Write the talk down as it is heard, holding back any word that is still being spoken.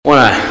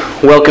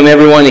Welcome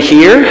everyone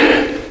here.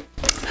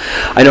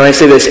 I know I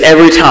say this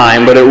every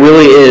time, but it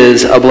really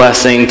is a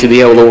blessing to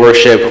be able to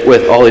worship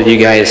with all of you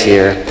guys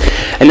here.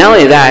 And not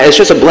only that, it's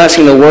just a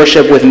blessing to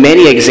worship with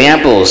many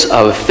examples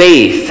of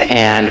faith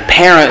and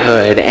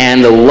parenthood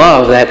and the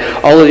love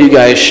that all of you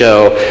guys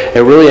show.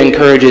 It really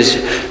encourages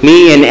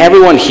me and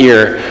everyone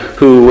here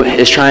who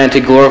is trying to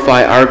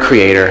glorify our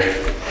Creator,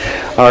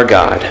 our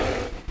God.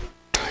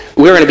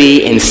 We're going to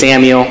be in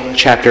Samuel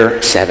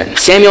chapter 7.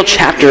 Samuel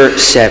chapter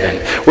 7.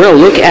 We're going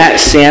to look at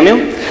Samuel,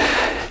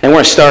 and we're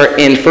going to start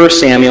in 1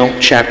 Samuel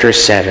chapter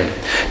 7.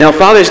 Now,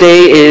 Father's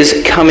Day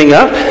is coming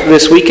up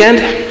this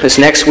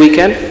next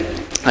weekend,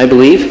 I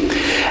believe.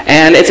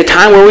 And it's a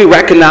time where we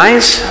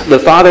recognize the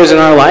fathers in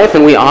our life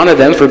and we honor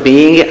them for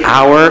being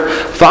our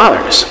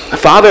fathers.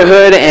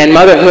 Fatherhood and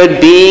motherhood,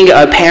 being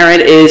a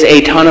parent, is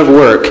a ton of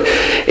work.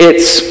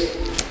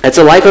 It's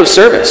a life of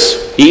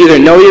service. You either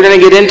know you're going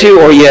to get into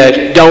or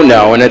you don't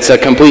know, and it's a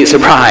complete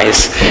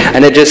surprise.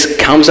 And it just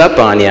comes up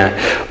on you.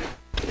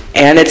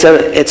 And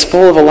it's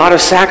full of a lot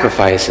of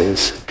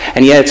sacrifices.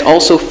 And yet it's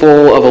also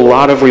full of a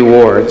lot of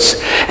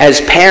rewards.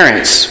 As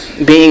parents,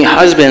 being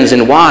husbands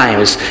and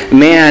wives,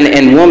 man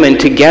and woman,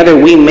 together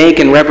we make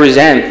and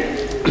represent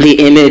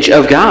the image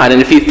of God.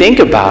 And if you think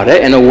about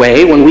it, in a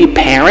way, when we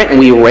parent and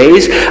we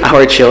raise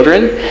our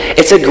children,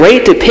 it's a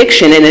great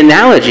depiction and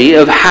analogy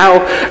of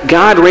how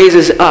God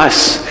raises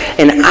us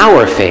in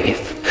our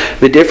faith.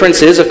 The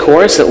difference is, of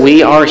course, that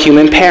we are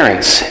human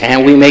parents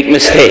and we make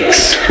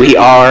mistakes. We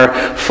are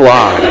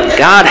flawed.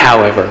 God,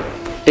 however,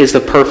 is the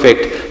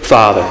perfect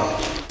Father.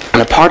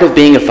 And a part of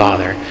being a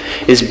father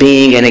is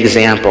being an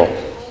example,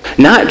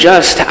 not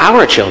just to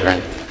our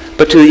children,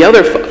 but to the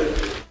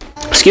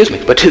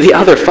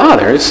other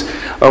fathers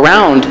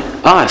around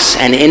us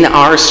and in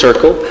our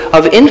circle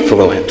of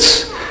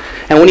influence.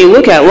 And when you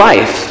look at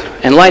life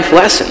and life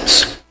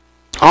lessons,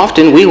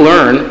 often we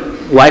learn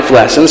life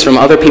lessons from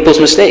other people's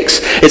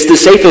mistakes. It's the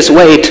safest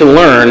way to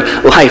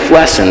learn life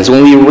lessons,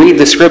 when we read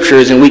the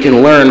scriptures and we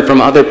can learn from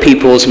other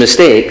people's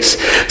mistakes.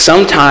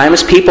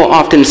 Sometimes people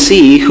often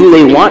see who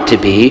they want to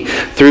be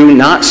through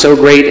not so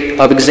great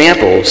of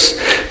examples.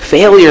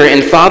 Failure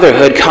in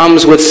fatherhood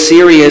comes with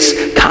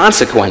serious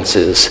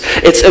consequences.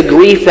 It's a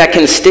grief that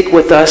can stick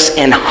with us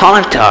and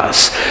haunt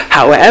us.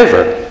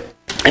 However,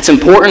 it's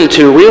important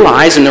to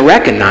realize and to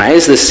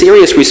recognize the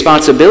serious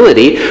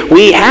responsibility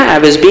we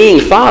have as being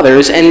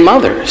fathers and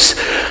mothers.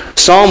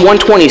 Psalm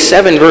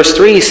 127 verse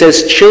 3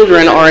 says,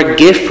 "Children are a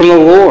gift from the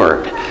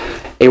Lord,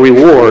 a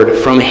reward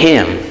from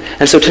Him."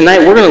 And so tonight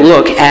we're going to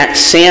look at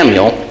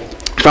Samuel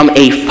from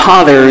a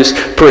father's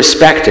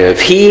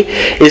perspective. He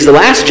is the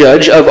last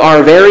judge of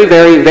our very,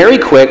 very, very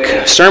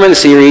quick sermon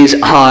series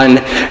on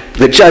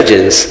the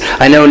Judges.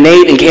 I know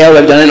Nate and Caleb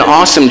have done an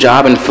awesome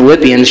job in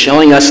Philippians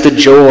showing us the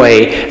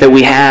joy that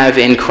we have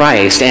in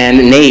Christ.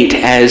 And Nate,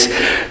 as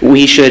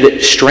we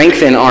should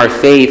strengthen our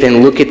faith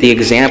and look at the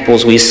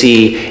examples we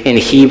see in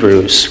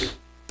Hebrews.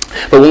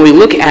 But when we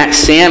look at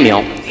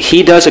Samuel,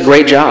 he does a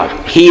great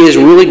job. He is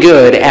really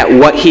good at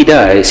what he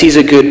does. He's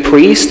a good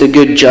priest, a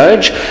good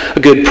judge, a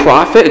good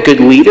prophet, a good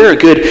leader, a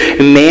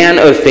good man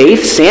of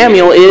faith.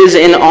 Samuel is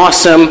an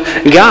awesome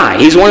guy.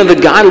 He's one of the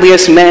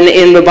godliest men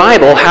in the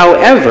Bible.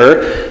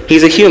 However,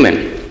 he's a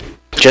human,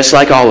 just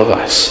like all of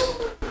us.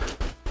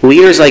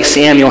 Leaders like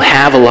Samuel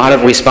have a lot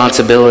of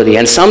responsibility,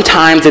 and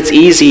sometimes it's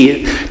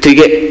easy to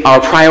get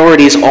our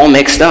priorities all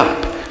mixed up.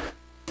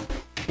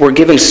 We're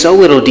given so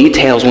little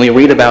details when we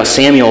read about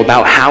Samuel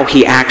about how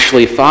he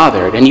actually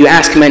fathered. And you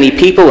ask many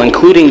people,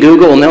 including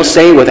Google, and they'll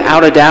say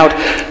without a doubt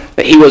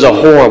that he was a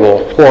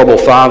horrible, horrible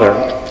father.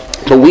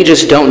 But we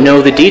just don't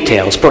know the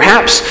details.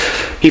 Perhaps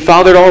he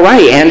fathered all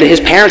right and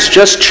his parents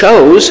just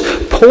chose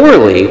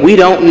poorly. We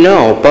don't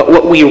know. But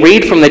what we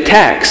read from the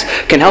text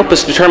can help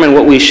us determine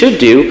what we should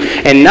do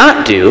and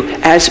not do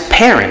as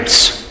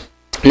parents.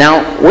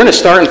 Now, we're going to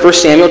start in 1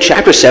 Samuel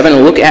chapter 7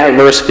 and look at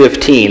verse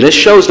 15. This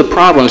shows the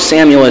problem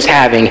Samuel is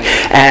having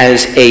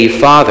as a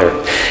father.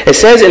 It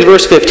says in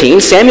verse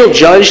 15, "Samuel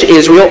judged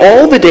Israel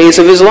all the days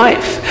of his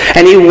life,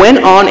 and he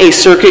went on a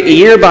circuit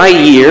year by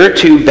year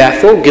to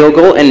Bethel,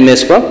 Gilgal, and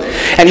Mizpah,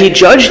 and he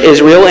judged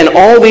Israel in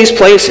all these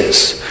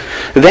places.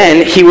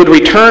 Then he would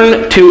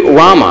return to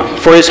Ramah,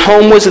 for his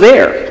home was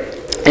there.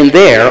 And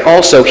there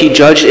also he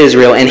judged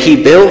Israel, and he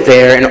built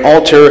there an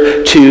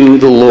altar to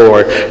the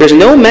Lord." There's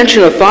no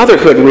mention of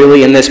fatherhood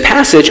really in this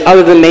passage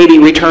other than maybe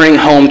returning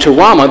home to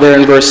Ramah there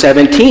in verse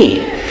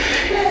 17.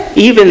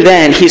 Even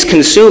then,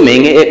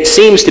 it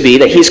seems to be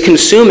that he's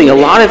consuming a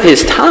lot of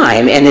his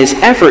time and his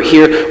effort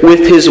here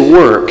with his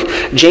work.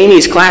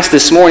 Jamie's class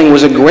this morning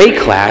was a great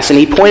class, and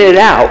he pointed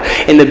out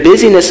in the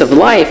busyness of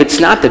life, it's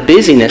not the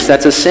busyness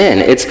that's a sin.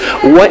 It's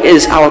what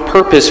is our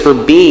purpose for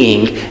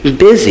being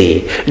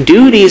busy.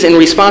 Duties and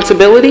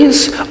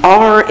responsibilities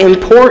are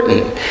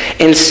important.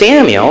 And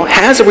Samuel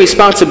has a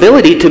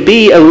responsibility to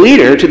be a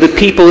leader to the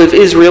people of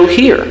Israel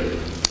here.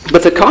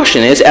 But the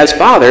caution is, as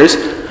fathers,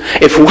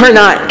 if we're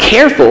not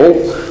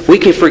careful, we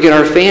can forget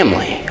our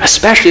family,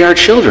 especially our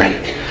children,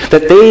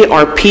 that they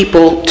are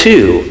people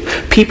too,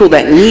 people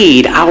that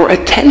need our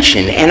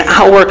attention and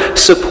our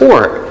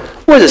support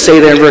What does it say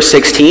there in verse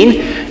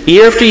 16?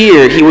 Year after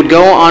year, he would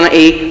go on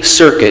a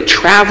circuit,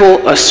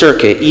 travel a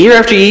circuit. Year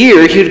after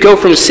year, he would go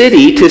from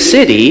city to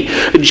city,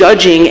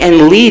 judging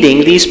and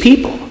leading these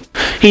people.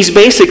 He's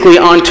basically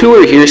on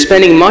tour here,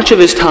 spending much of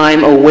his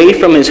time away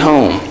from his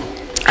home,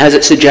 as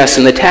it suggests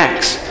in the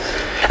text.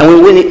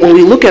 And when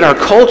we look at our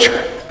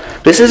culture,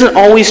 this isn't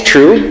always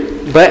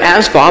true, but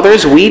as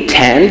fathers, we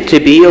tend to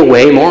be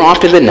away more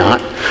often than not,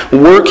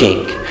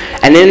 working.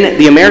 And in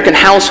the American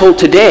household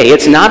today,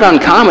 it's not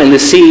uncommon to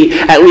see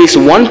at least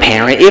one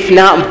parent, if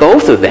not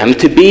both of them,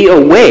 to be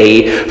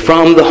away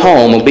from the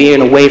home or being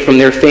away from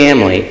their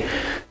family.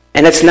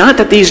 And it's not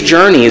that these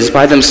journeys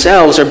by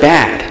themselves are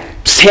bad.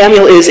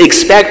 Samuel is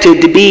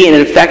expected to be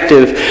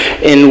effective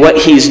in what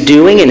he's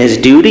doing in his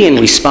duty and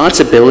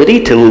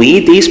responsibility to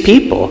lead these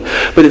people.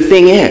 But the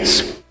thing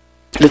is,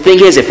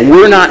 if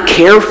we're not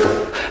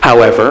careful,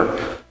 however,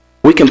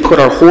 we can put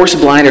our horse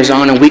blinders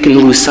on and we can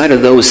lose sight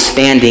of those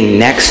standing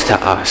next to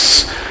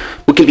us.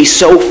 We can be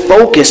so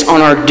focused on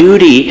our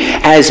duty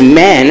as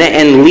men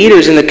and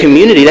leaders in the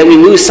community that we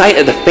lose sight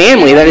of the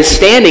family that is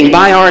standing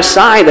by our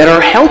side, that are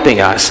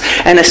helping us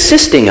and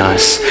assisting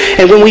us.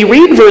 And when we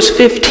read verse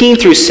 15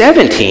 through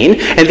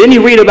 17, and then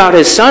you read about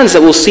his sons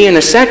that we'll see in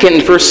a second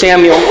in 1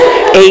 Samuel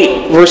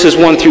 8, verses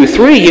 1 through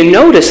 3, you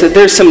notice that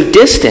there's some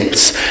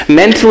distance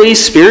mentally,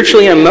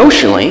 spiritually, and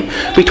emotionally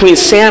between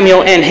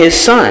Samuel and his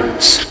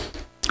sons.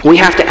 We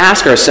have to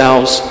ask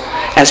ourselves,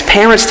 as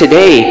parents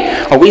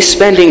today, are we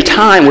spending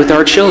time with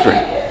our children,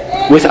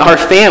 with our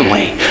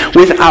family,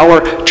 with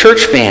our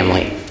church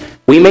family?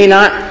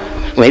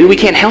 Maybe we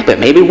can't help it.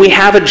 Maybe we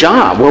have a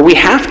job where we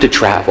have to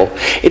travel.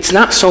 It's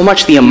not so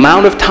much the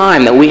amount of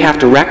time that we have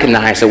to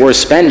recognize that we're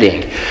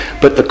spending,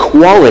 but the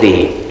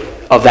quality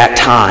of that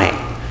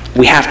time.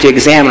 We have to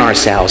examine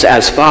ourselves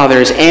as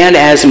fathers and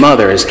as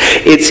mothers.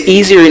 It's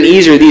easier and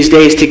easier these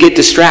days to get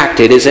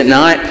distracted, is it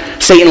not?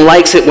 Satan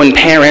likes it when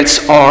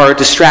parents are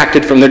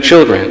distracted from their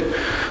children.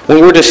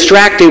 When we're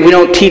distracted, we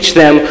don't teach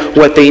them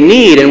what they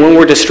need. And when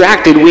we're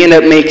distracted, we end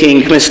up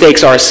making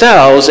mistakes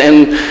ourselves.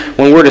 And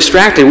when we're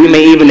distracted, we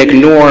may even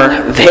ignore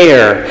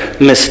their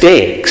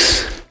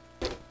mistakes.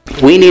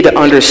 We need to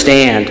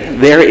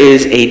understand there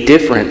is a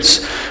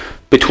difference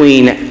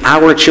between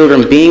our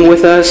children being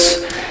with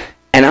us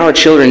and our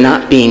children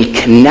not being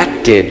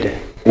connected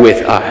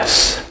with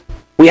us.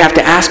 We have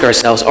to ask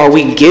ourselves, are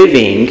we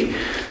giving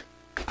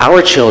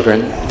our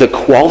children the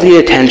quality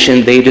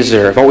attention they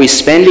deserve? Are we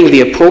spending the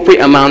appropriate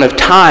amount of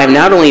time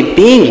not only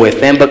being with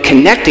them, but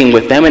connecting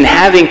with them and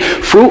having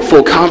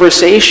fruitful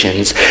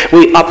conversations?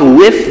 We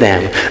uplift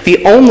them.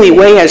 The only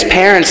way as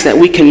parents that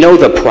we can know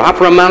the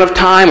proper amount of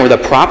time or the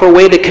proper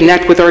way to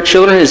connect with our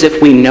children is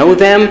if we know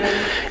them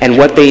and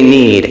what they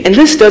need. And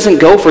this doesn't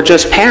go for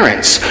just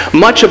parents.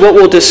 Much of what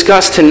we'll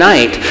discuss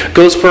tonight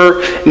goes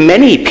for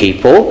many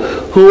people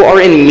who are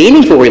in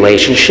meaningful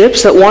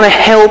relationships that want to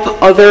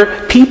help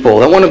other people,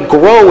 that want to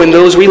grow in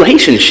those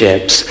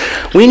relationships.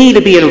 We need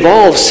to be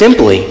involved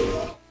simply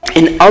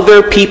in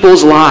other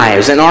people's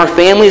lives, in our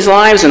families'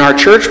 lives, in our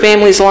church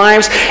families'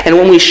 lives, and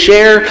when we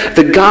share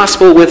the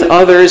gospel with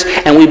others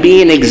and we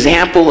be an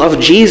example of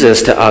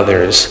Jesus to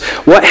others.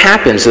 What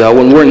happens, though,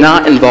 when we're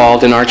not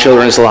involved in our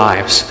children's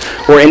lives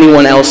or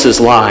anyone else's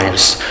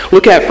lives?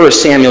 Look at 1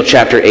 Samuel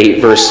chapter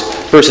 8,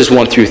 verses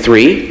 1 through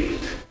 3.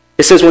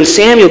 It says, when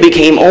Samuel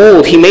became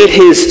old, he made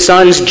his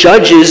sons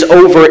judges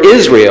over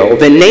Israel.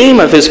 The name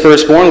of his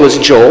firstborn was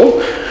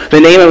Joel. The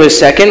name of his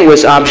second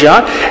was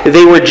Abijah.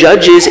 They were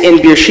judges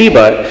in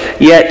Beersheba.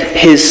 Yet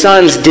his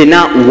sons did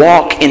not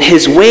walk in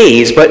his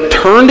ways, but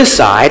turned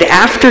aside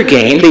after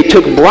gain. They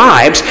took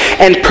bribes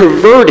and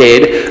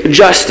perverted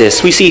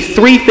justice. We see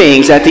three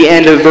things at the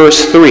end of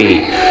verse 3.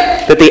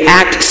 That they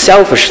act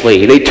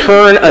selfishly. They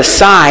turn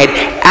aside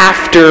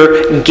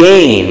after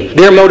gain.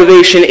 Their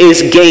motivation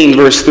is gain,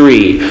 verse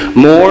 3.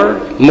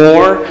 More.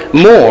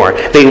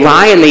 They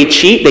lie and they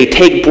cheat. They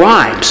take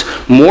bribes.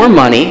 More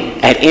money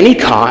at any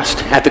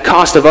cost, at the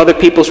cost of other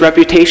people's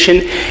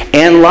reputation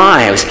and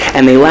lives.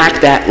 And they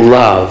lack that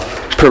love.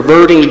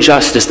 Perverting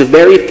justice. The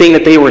very thing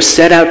that they were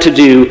set out to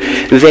do,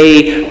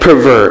 they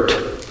pervert.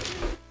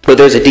 But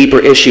there's a deeper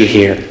issue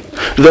here.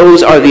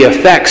 Those are the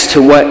effects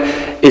to what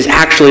is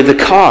actually the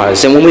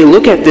cause. And when we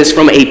look at this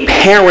from a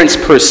parent's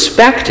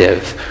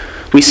perspective,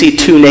 we see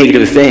two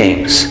negative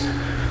things.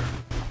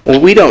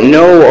 When we don't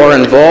know or are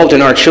involved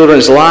in our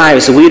children's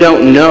lives, we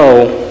don't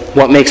know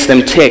what makes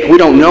them tick. We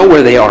don't know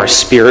where they are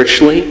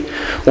spiritually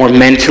or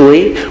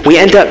mentally. We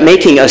end up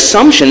making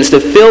assumptions to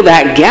fill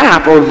that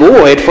gap or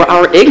void for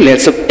our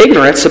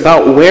ignorance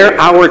about where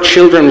our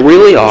children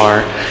really are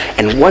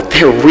and what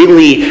they're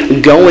really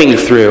going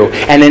through.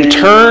 And in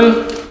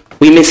turn,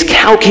 we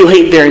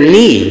miscalculate their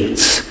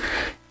needs.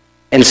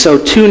 And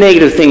so two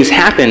negative things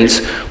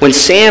happens when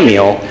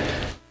Samuel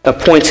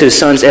appoints his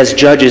sons as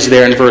judges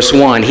there in verse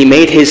 1. He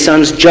made his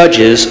sons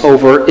judges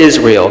over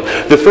Israel.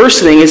 The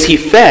first thing is he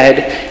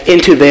fed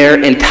into their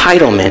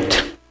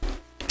entitlement.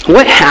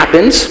 What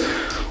happens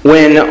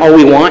when all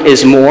we want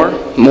is more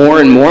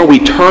and more? We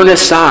turn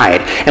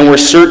aside and we're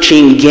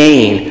searching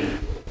gain.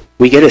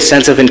 We get a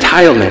sense of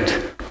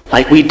entitlement.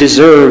 like we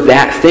deserve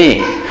that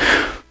thing.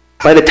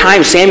 By the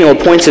time Samuel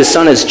appoints his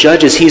son as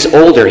judges, he's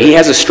older. He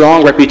has a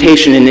strong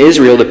reputation in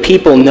Israel. The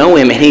people know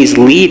him, and he's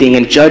leading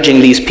and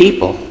judging these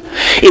people.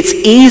 It's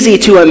easy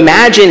to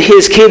imagine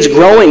his kids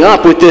growing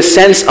up with this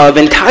sense of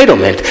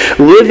entitlement,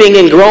 living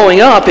and growing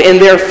up in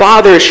their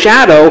father's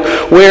shadow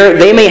where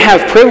they may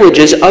have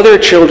privileges other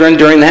children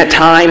during that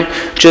time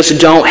just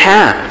don't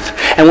have.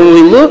 And when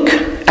we look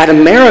at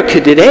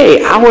America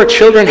today, our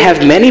children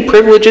have many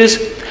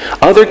privileges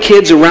other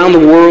kids around the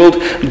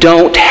world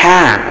don't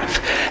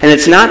have. And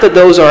it's not that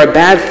those are a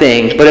bad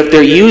thing, but if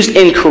they're used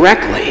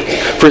incorrectly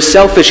for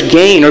selfish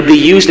gain or be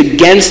used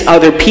against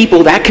other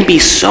people, that can be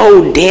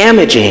so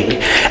damaging.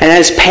 And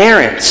as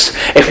parents,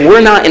 if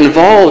we're not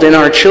involved in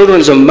our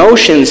children's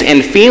emotions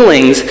and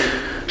feelings,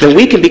 then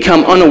we can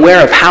become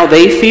unaware of how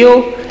they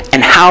feel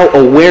and how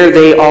aware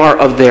they are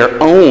of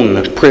their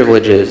own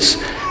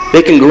privileges.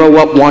 They can grow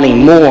up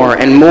wanting more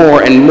and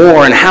more and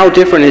more. And how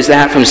different is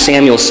that from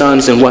Samuel's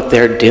sons and what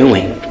they're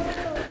doing?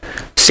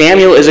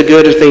 Samuel is a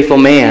good and faithful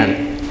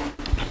man.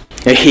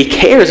 He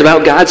cares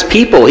about God's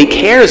people. He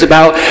cares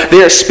about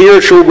their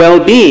spiritual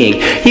well-being.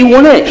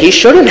 He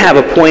shouldn't have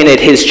appointed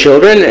his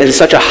children in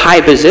such a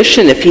high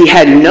position if he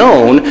had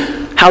known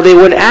how they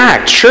would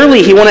act.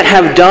 Surely he wouldn't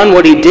have done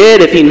what he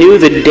did if he knew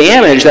the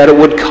damage that it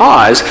would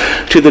cause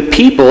to the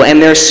people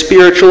and their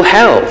spiritual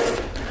health.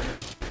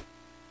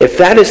 If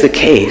that is the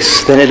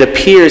case, then it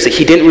appears that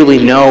he didn't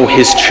really know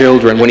his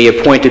children when he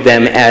appointed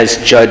them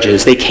as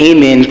judges. They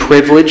came in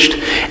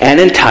privileged and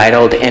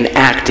entitled and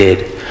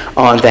acted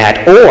on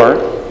that.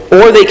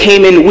 Or they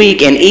came in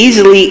weak and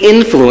easily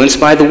influenced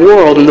by the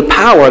world and the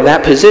power of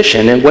that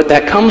position and what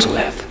that comes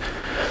with.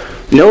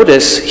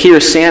 Notice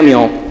here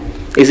Samuel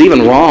is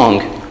even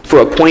wrong for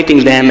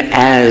appointing them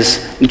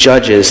as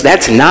judges.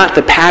 That's not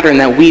the pattern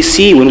that we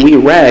see when we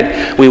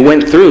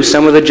went through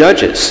some of the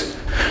judges.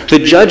 The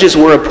judges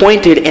were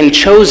appointed and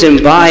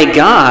chosen by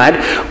God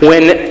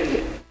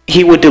when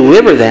he would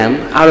deliver them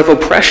out of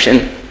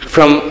oppression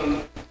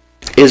from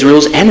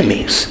Israel's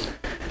enemies.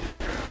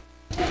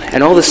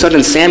 And all of a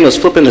sudden Samuel's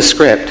flipping the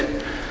script.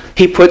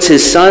 He puts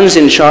his sons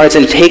in charge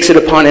and takes it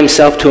upon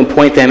himself to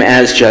appoint them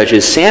as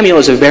judges. Samuel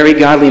is a very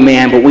godly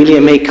man, but we need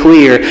to make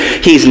clear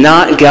he's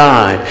not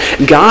God.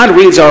 God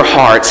reads our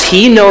hearts.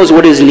 He knows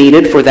what is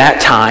needed for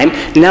that time,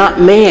 not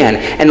man.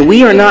 And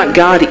we are not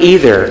God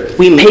either.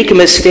 We make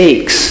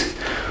mistakes.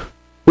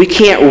 We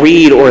can't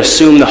read or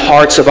assume the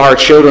hearts of our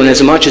children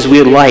as much as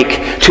we would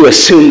like to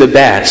assume the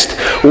best.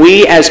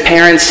 We as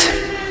parents,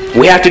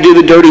 we have to do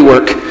the dirty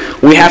work.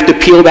 We have to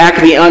peel back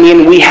the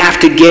onion. We have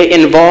to get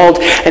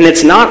involved. And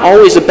it's not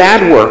always a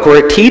bad work or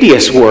a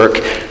tedious work.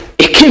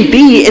 It can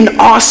be an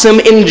awesome,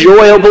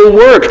 enjoyable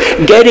work.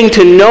 Getting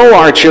to know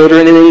our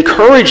children and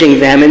encouraging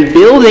them and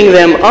building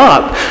them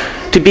up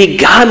to be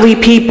godly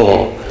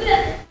people.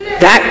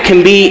 That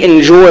can be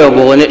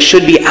enjoyable, and it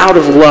should be out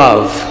of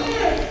love.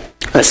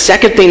 The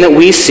second thing that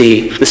we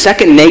see, the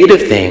second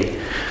negative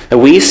thing that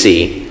we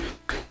see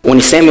when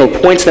Samuel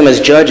appoints them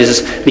as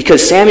judges,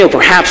 because Samuel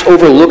perhaps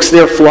overlooks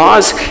their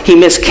flaws, he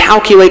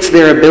miscalculates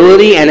their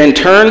ability and in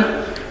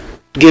turn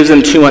gives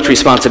them too much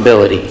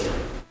responsibility.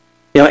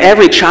 You know,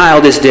 every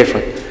child is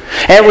different.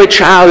 Every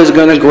child is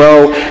going to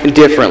grow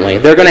differently.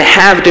 They're going to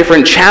have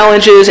different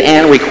challenges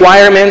and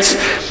requirements,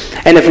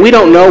 and if we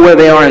don't know where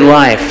they are in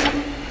life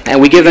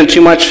and we give them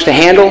too much to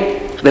handle,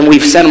 then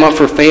we've set them up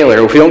for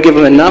failure. If we don't give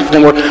them enough,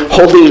 then we're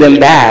holding them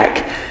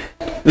back.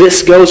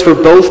 This goes for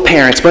both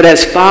parents, but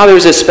as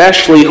fathers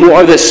especially, who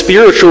are the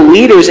spiritual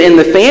leaders in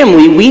the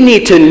family, we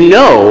need to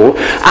know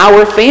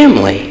our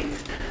family.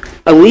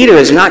 A leader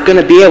is not going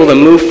to be able to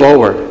move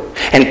forward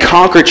and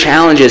conquer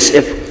challenges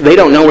if they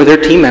don't know where their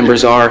team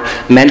members are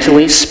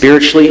mentally,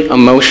 spiritually,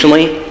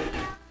 emotionally.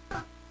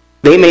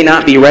 They may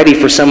not be ready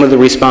for some of the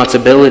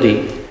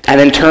responsibility. And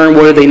in turn,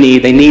 what do they need?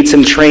 They need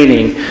some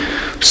training.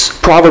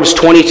 Proverbs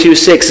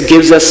 22:6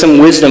 gives us some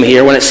wisdom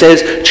here when it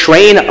says,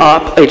 train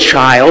up a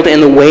child in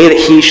the way that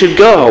he should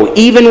go.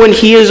 Even when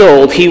he is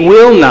old, he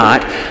will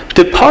not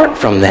depart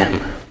from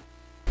them.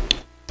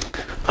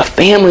 A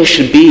family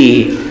should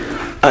be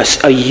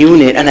a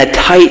unit, and a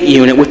tight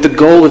unit, with the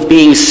goal of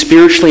being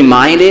spiritually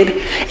minded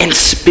and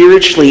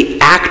spiritually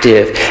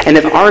active. And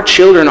if our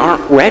children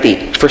aren't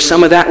ready for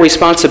some of that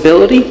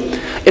responsibility,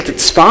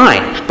 it's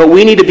fine. But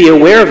we need to be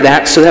aware of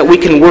that so that we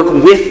can work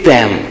with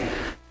them,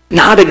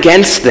 not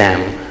against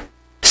them.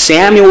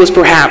 Samuel was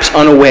perhaps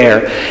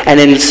unaware and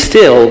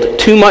instilled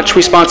too much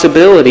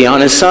responsibility on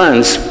his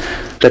sons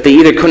that they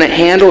either couldn't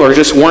handle or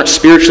just weren't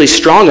spiritually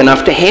strong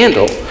enough to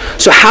handle.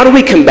 So how do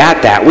we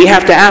combat that? We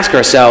have to ask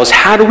ourselves,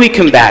 how do we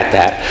combat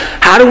that?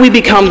 How do we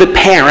become the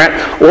parent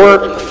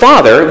or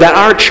father that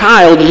our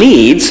child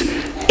needs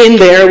in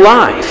their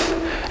life?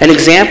 An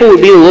example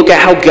would be to look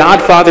at how God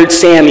fathered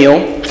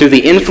Samuel through the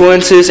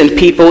influences and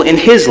people in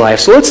his life.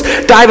 So let's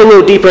dive a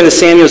little deeper into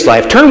Samuel's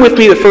life. Turn with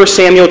me to 1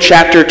 Samuel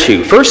chapter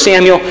 2. 1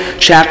 Samuel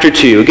chapter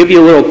 2. I'll give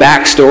you a little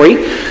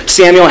backstory.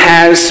 Samuel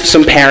has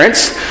some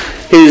parents.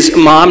 His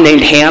mom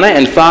named Hannah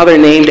and father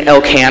named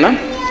Elkanah.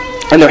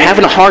 And they're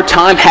having a hard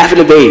time having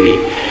a baby.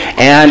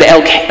 And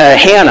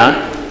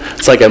Hannah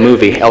It's like a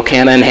movie,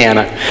 Elkanah and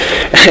Hannah.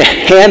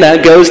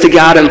 Hannah goes to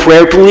God in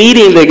prayer,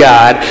 pleading to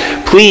God,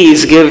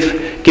 please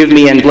give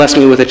me and bless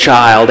me with a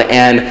child.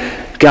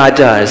 And God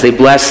does. They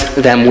bless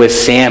them with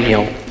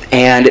Samuel.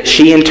 And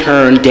she in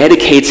turn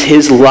dedicates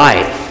his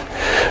life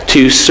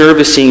to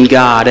servicing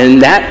God. And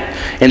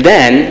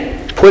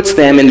then puts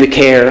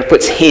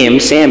him,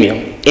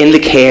 Samuel, in the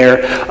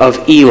care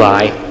of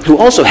Eli, who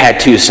also had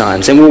 2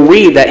 sons. And we'll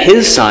read that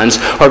his sons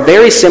are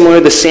very similar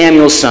to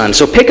Samuel's sons.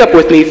 So pick up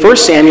with me 1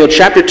 Samuel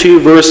chapter 2,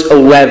 verse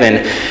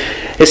 11.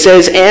 It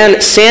says,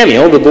 and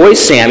Samuel, the boy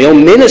Samuel,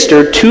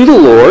 ministered to the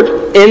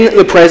Lord in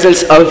the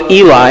presence of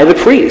Eli the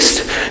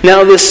priest.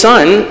 Now the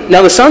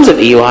sons of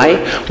Eli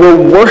were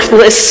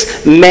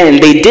worthless men.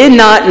 They did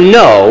not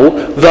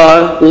know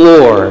the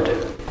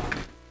Lord.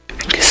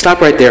 Stop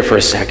right there for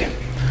a second.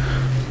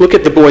 Look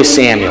at the boy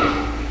Samuel.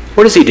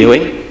 What is he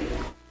doing?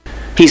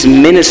 He's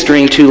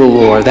ministering to the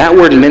Lord. That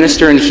word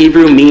minister in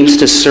Hebrew means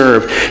to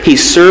serve.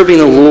 He's serving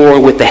the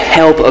Lord with the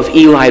help of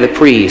Eli the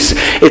priest.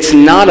 It's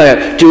not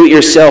a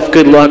do-it-yourself,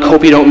 good luck,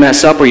 hope you don't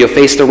mess up or you'll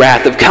face the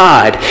wrath of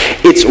God.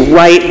 It's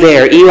right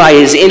there. Eli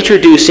is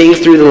introducing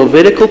through the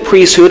Levitical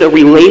priesthood a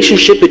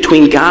relationship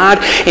between God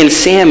and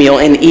Samuel,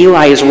 and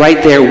Eli is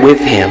right there with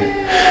him.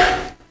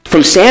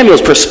 From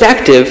Samuel's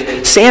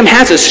perspective, Sam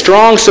has a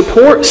strong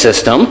support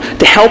system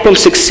to help him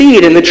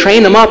succeed and to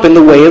train him up in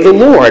the way of the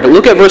Lord.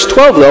 Look at verse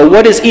 12, though.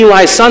 What is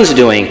Eli's sons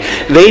doing?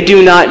 They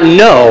do not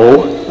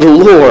know the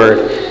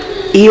Lord.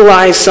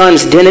 Eli's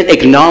sons didn't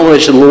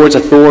acknowledge the Lord's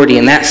authority,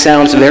 and that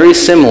sounds very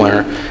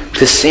similar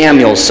to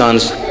Samuel's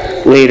sons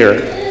later.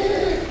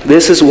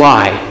 This is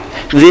why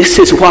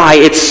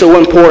it's so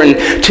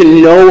important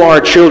to know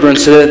our children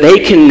so that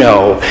they can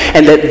know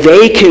and that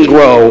they can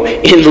grow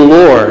in the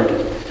Lord.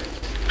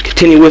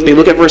 Continue with me.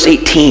 Look at verse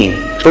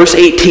 18. Verse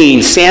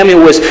 18,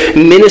 Samuel was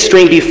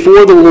ministering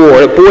before the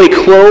Lord, a boy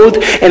clothed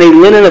in a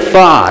linen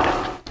ephod.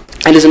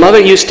 And his mother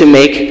used to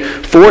make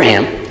for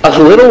him a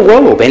little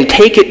robe and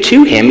take it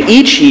to him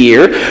each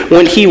year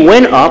when he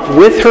went up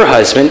with her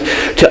husband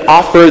to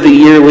offer the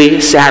yearly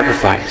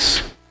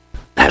sacrifice.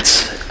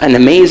 That's an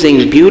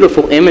amazing,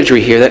 beautiful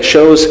imagery here that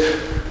shows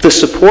the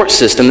support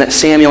system that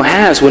Samuel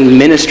has when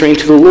ministering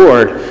to the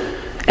Lord.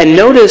 And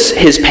notice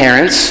his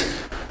parents,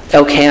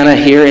 Elkanah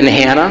here and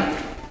Hannah,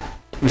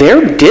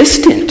 they're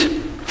distant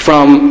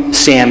from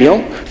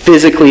Samuel,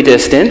 physically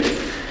distant,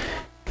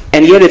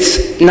 and yet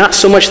it's not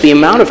so much the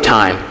amount of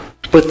time,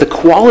 but the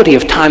quality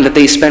of time that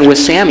they spend with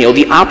Samuel,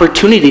 the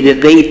opportunity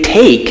that they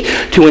take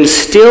to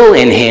instill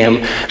in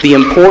him the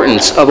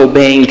importance of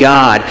obeying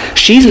God.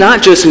 She's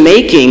not just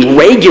making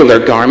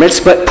regular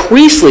garments, but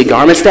priestly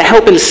garments that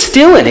help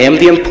instill in him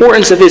the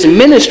importance of his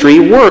ministry,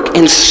 work,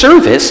 and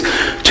service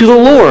to the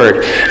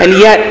Lord. And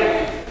yet,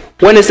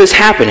 when is this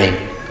happening?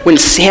 When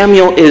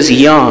Samuel is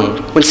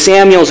young, when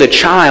Samuel's a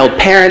child.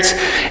 Parents,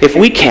 if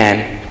we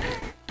can,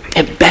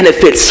 it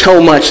benefits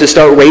so much to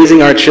start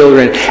raising our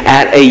children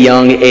at a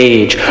young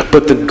age.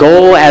 But the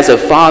goal as a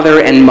father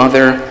and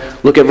mother,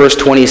 look at verse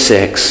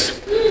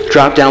 26.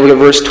 Drop down, look at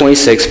verse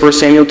 26, 1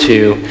 Samuel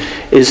 2,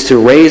 is to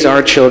raise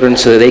our children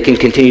so that they can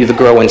continue to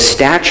grow in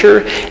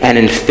stature and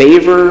in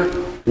favor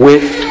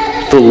with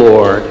the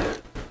Lord.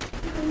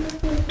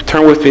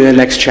 Turn with me to the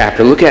next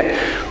chapter. Look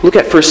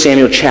at 1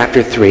 Samuel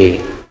chapter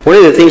 3. One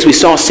of the things we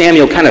saw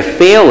Samuel kind of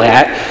fail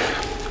at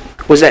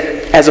was that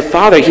as a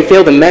father, he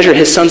failed to measure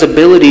his sons'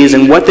 abilities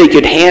and what they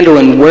could handle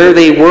and where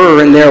they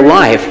were in their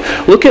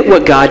life. Look at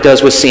what God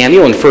does with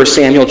Samuel in 1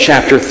 Samuel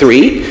chapter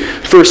 3.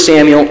 1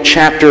 Samuel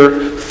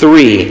chapter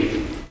 3.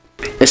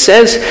 It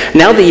says,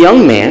 now the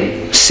young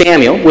man,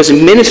 Samuel, was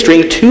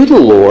ministering to the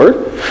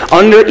Lord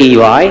under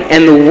Eli,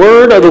 and the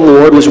word of the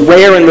Lord was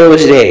rare in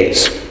those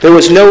days. There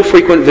was no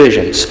frequent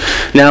visions.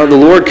 Now the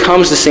Lord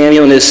comes to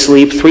Samuel in his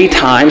sleep 3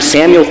 times.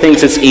 Samuel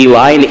thinks it's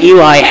Eli, and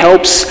Eli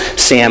helps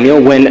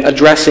Samuel when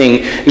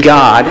addressing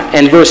God.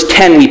 And verse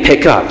 10 we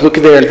pick up. Look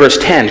there in verse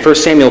 10. 1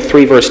 Samuel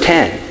 3, verse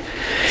 10.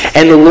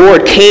 And the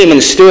Lord came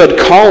and stood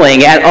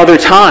calling at other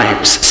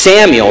times,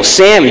 Samuel,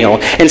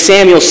 Samuel. And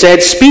Samuel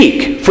said,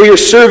 speak, for your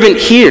servant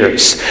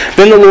hears.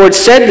 Then the Lord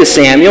said to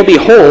Samuel,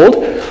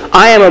 behold,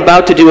 I am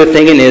about to do a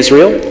thing in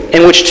Israel,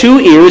 in which 2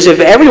 ears of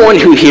everyone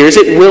who hears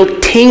it will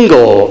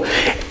tingle.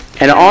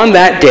 And on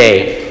that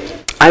day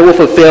I will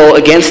fulfill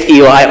against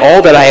Eli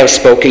all that I have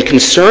spoken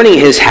concerning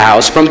his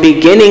house from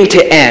beginning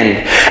to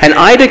end. And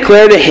I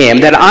declare to him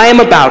that I am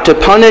about to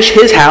punish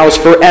his house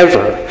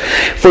forever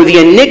for the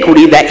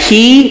iniquity that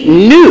he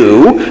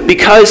knew,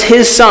 because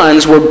his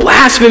sons were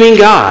blaspheming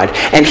God,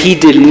 and he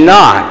did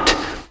not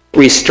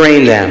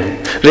restrain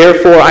them.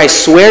 Therefore I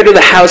swear to the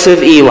house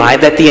of Eli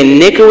that the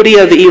iniquity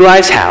of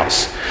Eli's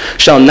house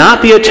shall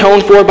not be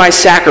atoned for by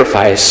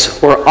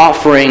sacrifice or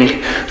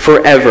offering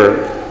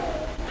forever.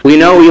 We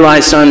know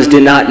Eli's sons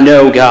did not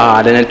know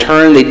God, and in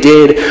turn they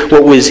did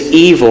what was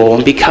evil.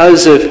 And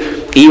because of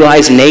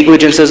Eli's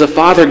negligence as a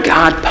father,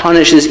 God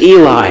punishes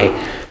Eli.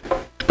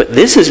 But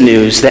this is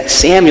news that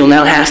Samuel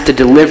now has to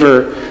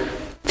deliver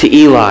to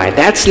Eli.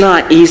 That's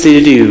not easy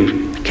to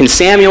do. Can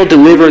Samuel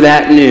deliver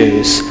that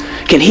news?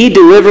 Can he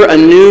deliver a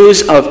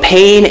news of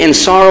pain and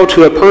sorrow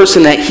to a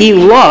person that he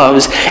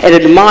loves and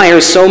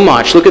admires so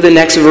much? Look at the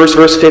next verse,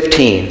 verse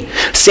 15.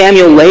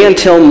 Samuel lay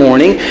until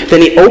morning,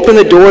 then he opened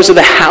the doors of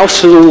the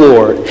house to the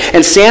Lord.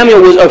 And Samuel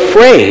was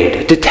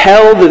afraid to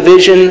tell the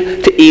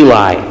vision to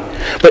Eli.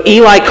 But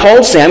Eli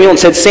called Samuel and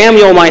said,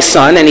 Samuel, my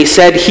son. And he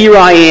said, here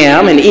I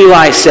am. And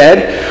Eli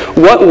said,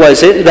 what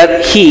was it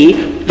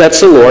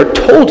that's the Lord,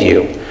 told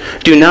you?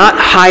 Do not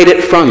hide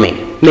it from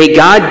me. May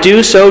God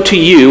do so to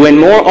you, and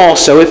more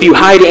also, if you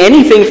hide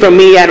anything from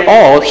me at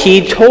all,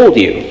 he told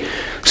you.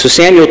 So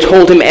Samuel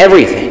told him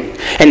everything,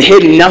 and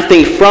hid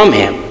nothing from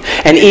him.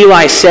 And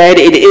Eli said,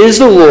 it is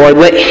the Lord,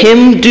 let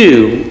him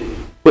do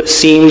what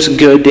seems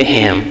good to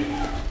him.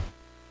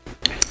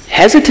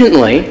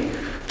 Hesitantly,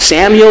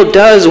 Samuel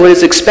does what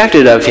is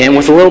expected of him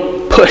with a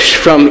little push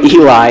from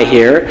Eli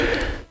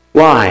here.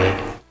 Why?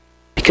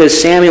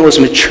 Because Samuel was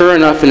mature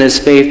enough in his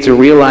faith to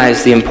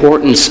realize the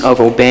importance of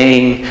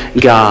obeying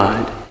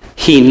God.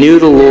 He knew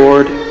the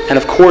Lord, and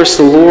of course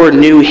the Lord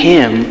knew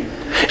him.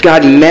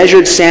 God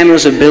measured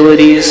Samuel's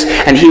abilities,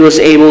 and he was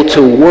able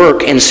to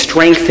work and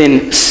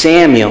strengthen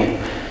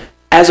Samuel.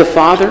 As a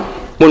father,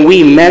 when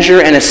we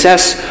measure and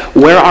assess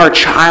where our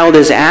child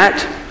is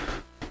at,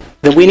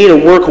 then we need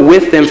to work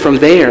with them from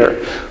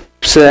there,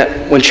 so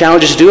that when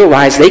challenges do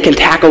arise, they can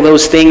tackle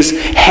those things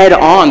head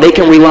on. They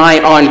can rely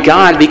on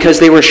God because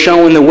they were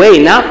shown the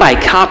way, not by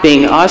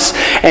copying us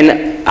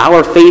and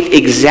our faith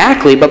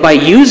exactly, but by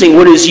using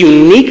what is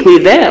uniquely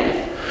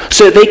them,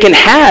 so that they can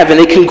have and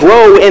they can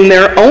grow in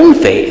their own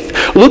faith.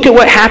 Look at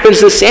what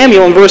happens to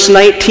Samuel in verse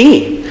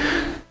 19.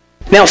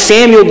 Now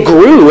Samuel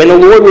grew, and the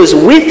Lord was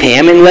with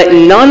him, and let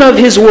none of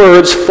his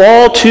words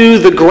fall to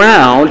the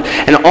ground.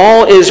 And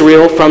all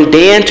Israel, from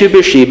Dan to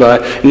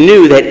Beersheba,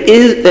 knew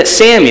that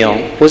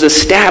Samuel was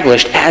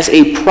established as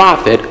a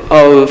prophet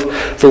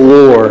of the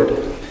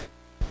Lord.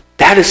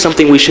 That is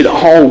something we should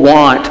all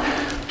want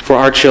for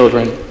our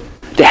children,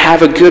 to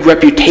have a good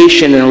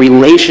reputation and a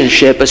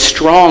relationship, a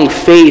strong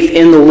faith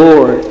in the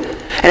Lord.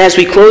 And as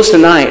we close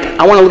tonight,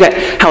 I want to look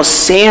at how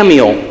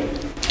Samuel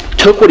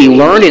took what he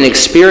learned and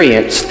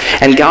experienced,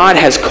 and God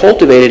has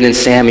cultivated in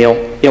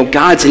Samuel,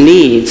 God's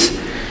needs,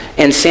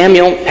 and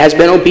Samuel has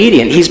been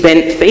obedient. He's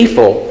been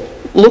faithful.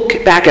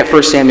 Look back at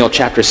 1 Samuel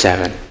chapter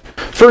 7.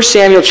 1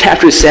 Samuel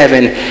chapter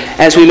 7,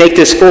 as we make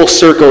this full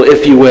circle,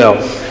 if you will.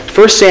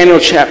 1 Samuel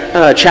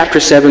chapter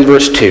 7,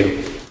 verse 2.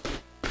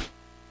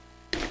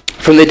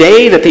 From the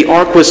day that the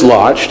ark was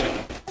lodged,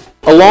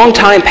 a long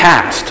time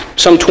passed,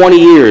 some 20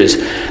 years,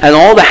 and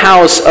all the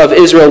house of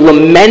Israel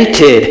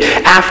lamented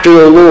after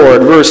the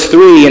Lord. Verse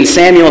 3, and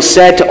Samuel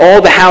said to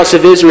all the house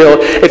of Israel,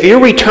 if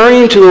you're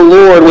returning to the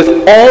Lord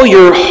with all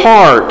your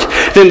heart,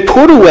 then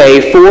put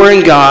away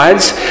foreign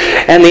gods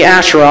and the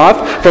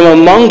Asheroth from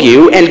among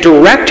you, and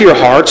direct your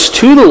hearts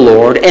to the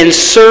Lord, and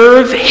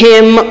serve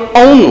him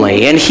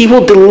only, and he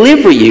will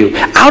deliver you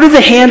out of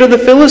the hand of the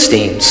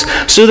Philistines.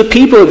 So the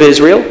people of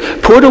Israel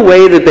put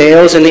away the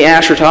Baals and the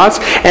Asheroths,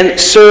 and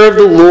serve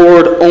the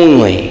Lord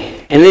only.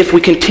 And if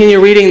we continue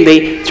reading,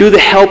 they, through the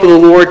help of the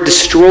Lord,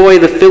 destroy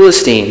the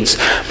Philistines.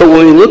 But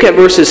when we look at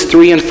verses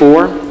 3 and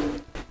 4,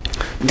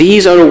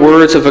 these are the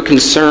words of a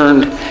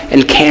concerned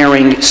and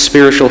caring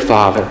spiritual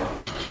father.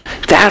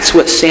 That's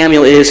what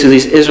Samuel is to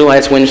these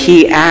Israelites when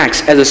he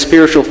acts as a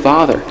spiritual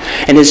father,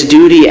 and his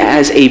duty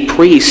as a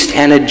priest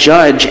and a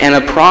judge and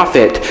a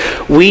prophet.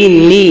 We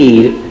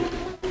need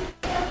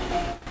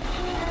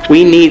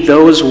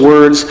those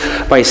words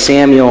by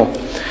Samuel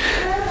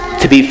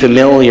to be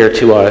familiar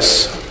to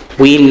us.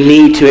 We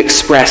need to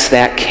express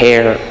that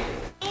care.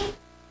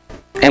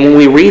 And when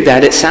we read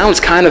that, it sounds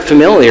kind of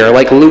familiar,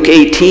 like Luke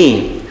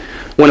 18,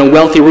 when a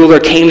wealthy ruler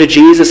came to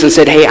Jesus and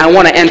said, hey, I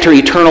want to enter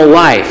eternal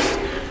life.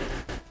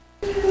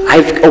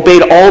 I've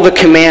obeyed all the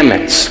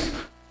commandments.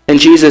 And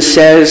Jesus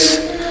says,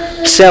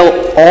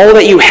 sell all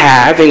that you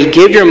have and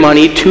give your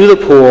money to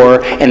the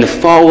poor and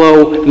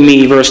follow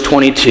me, verse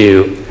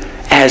 22.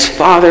 As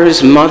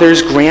fathers,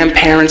 mothers,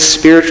 grandparents,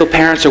 spiritual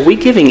parents, are we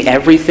giving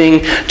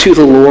everything to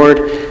the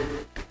Lord?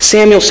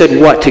 Samuel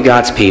said what to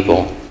God's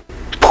people?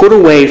 Put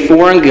away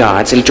foreign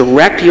gods and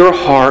direct your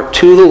heart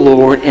to the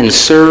Lord and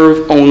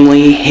serve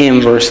only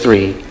him, verse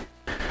 3.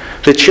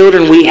 The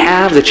children we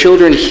have, the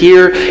children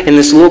here in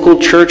this local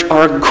church,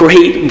 are a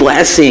great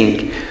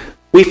blessing.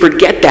 We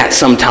forget that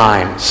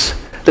sometimes,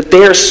 that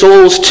they are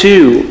souls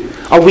too.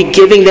 Are we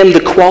giving them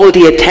the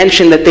quality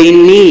attention that they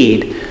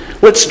need?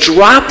 Let's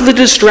drop the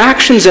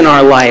distractions in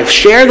our life.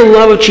 Share the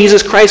love of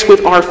Jesus Christ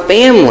with our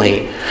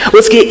family.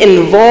 Let's get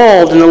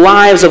involved in the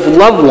lives of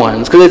loved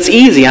ones, because it's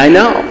easy, I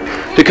know,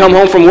 to come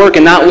home from work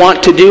and not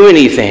want to do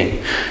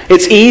anything.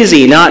 It's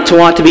easy not to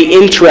want to be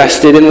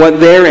interested in what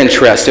they're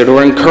interested,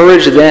 or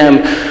encourage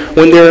them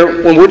when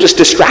we're just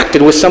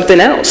distracted with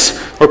something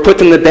else, or put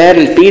them to bed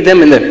and feed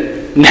them and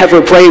to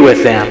never pray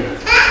with them.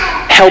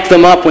 Help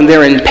them up when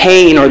they're in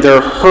pain or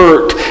they're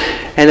hurt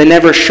and they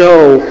never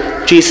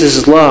show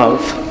Jesus'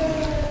 love.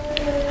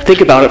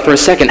 Think about it for a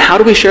second. How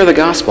do we share the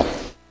gospel?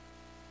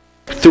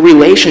 Through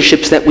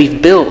relationships that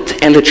we've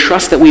built and the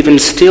trust that we've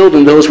instilled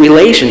in those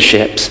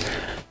relationships.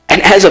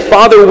 And as a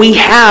father, we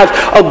have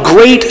a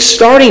great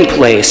starting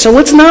place. So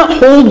let's not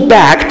hold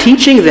back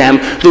teaching them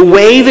the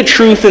way, the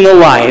truth, and the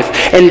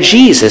life, and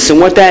Jesus and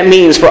what that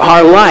means for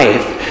our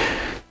life.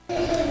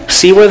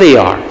 See where they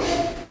are.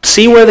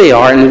 See where they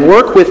are and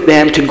work with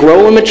them to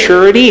grow in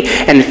maturity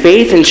and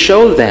faith and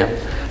show them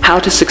how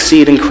to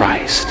succeed in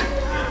Christ.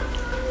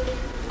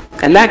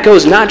 And that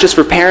goes not just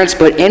for parents,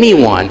 but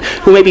anyone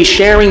who may be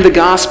sharing the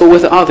gospel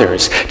with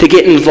others, to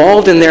get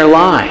involved in their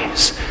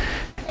lives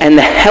and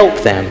to help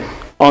them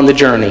on the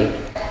journey.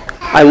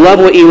 I love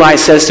what Eli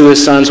says to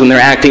his sons when they're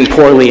acting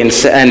poorly in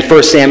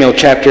 1 Samuel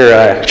chapter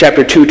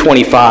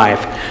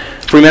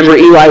 2:25. Remember,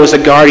 Eli was a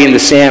guardian to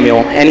Samuel,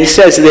 and he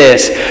says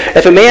this: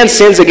 if a man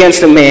sins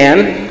against a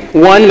man,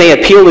 one may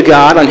appeal to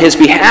God on his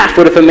behalf,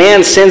 but if a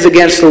man sins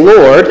against the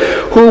Lord,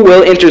 who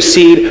will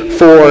intercede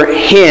for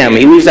him?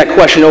 He leaves that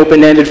question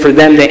open-ended for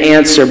them to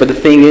answer, but the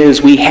thing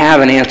is, we have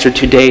an answer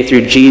today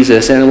through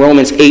Jesus. And in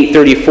Romans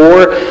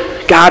 8:34,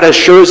 God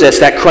assures us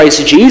that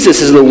Christ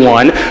Jesus is the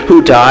one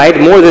who died,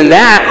 more than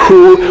that,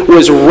 who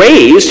was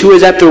raised, who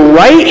is at the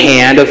right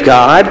hand of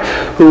God,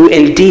 who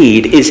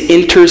indeed is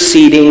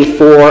interceding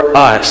for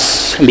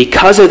us. And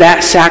because of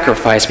that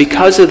sacrifice,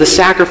 because of the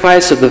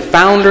sacrifice of the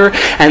founder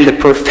and the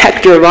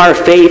perfecter of our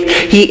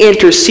faith, he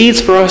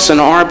intercedes for us on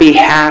our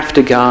behalf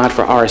to God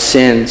for our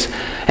sins.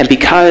 And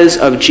because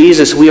of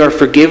Jesus, we are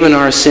forgiven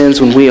our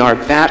sins when we are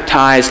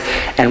baptized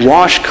and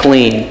washed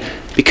clean.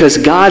 Because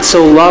God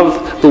so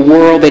loved the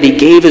world that he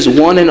gave his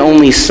one and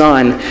only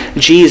Son,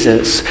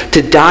 Jesus,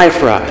 to die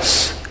for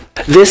us.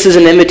 This is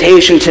an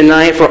invitation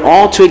tonight for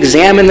all to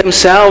examine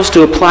themselves,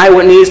 to apply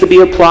what needs to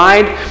be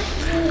applied,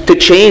 to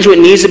change what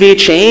needs to be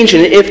changed.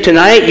 And if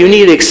tonight you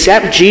need to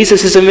accept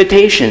Jesus'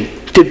 invitation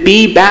to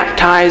be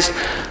baptized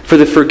for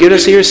the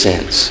forgiveness of your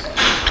sins,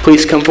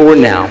 please come forward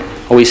now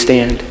while we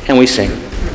stand and we sing.